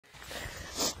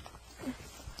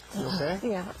You okay?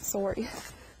 Yeah, sorry.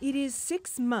 It is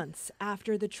 6 months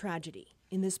after the tragedy.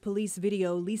 In this police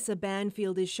video, Lisa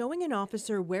Banfield is showing an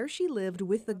officer where she lived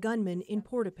with the gunman in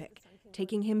Portapic,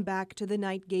 taking him back to the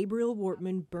night Gabriel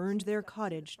Wortman burned their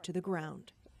cottage to the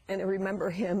ground. And I remember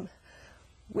him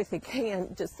with a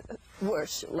can just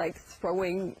whoosh, like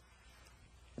throwing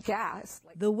gas.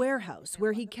 The warehouse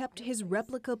where he kept his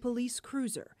replica police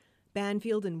cruiser.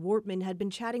 Banfield and Wortman had been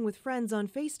chatting with friends on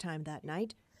FaceTime that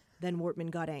night. Then Wortman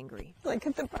got angry. Like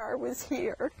if the bar was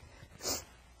here,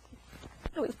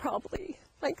 I was probably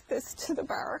like this to the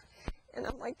bar. And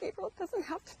I'm like, Gabriel, it doesn't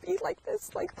have to be like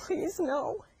this. Like, please,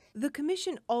 no. The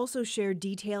commission also shared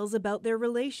details about their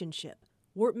relationship.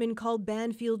 Wortman called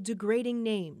Banfield degrading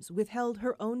names, withheld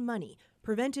her own money,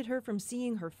 prevented her from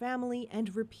seeing her family,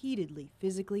 and repeatedly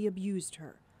physically abused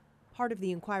her. Part of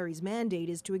the inquiry's mandate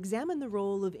is to examine the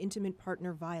role of intimate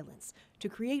partner violence, to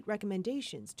create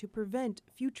recommendations to prevent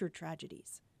future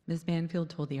tragedies. Ms. Banfield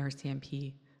told the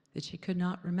RCMP that she could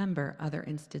not remember other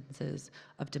instances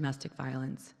of domestic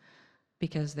violence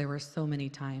because there were so many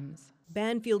times.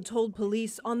 Banfield told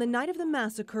police on the night of the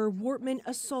massacre, Wortman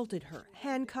assaulted her,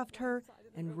 handcuffed her,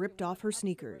 and ripped off her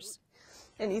sneakers.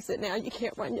 And he said, now you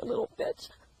can't run, you little bitch.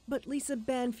 But Lisa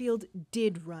Banfield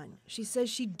did run. She says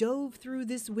she dove through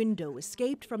this window,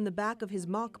 escaped from the back of his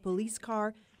mock police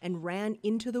car, and ran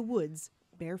into the woods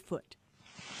barefoot.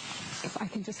 If I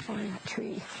can just find that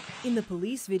tree. In the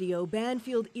police video,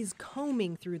 Banfield is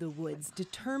combing through the woods,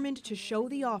 determined to show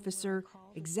the officer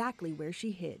exactly where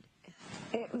she hid.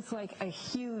 It was like a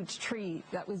huge tree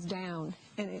that was down,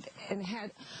 and it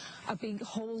had a big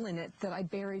hole in it that I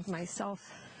buried myself,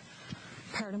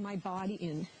 part of my body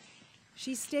in.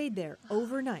 She stayed there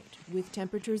overnight with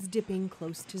temperatures dipping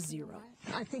close to zero.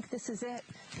 I think this is it.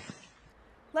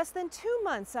 Less than 2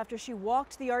 months after she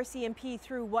walked the RCMP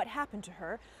through what happened to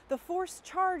her, the force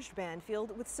charged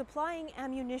Banfield with supplying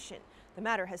ammunition. The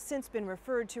matter has since been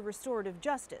referred to restorative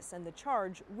justice, and the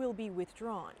charge will be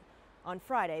withdrawn. On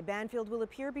Friday, Banfield will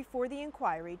appear before the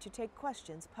inquiry to take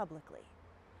questions publicly.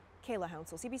 Kayla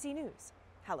Hounsell, CBC News,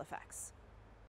 Halifax.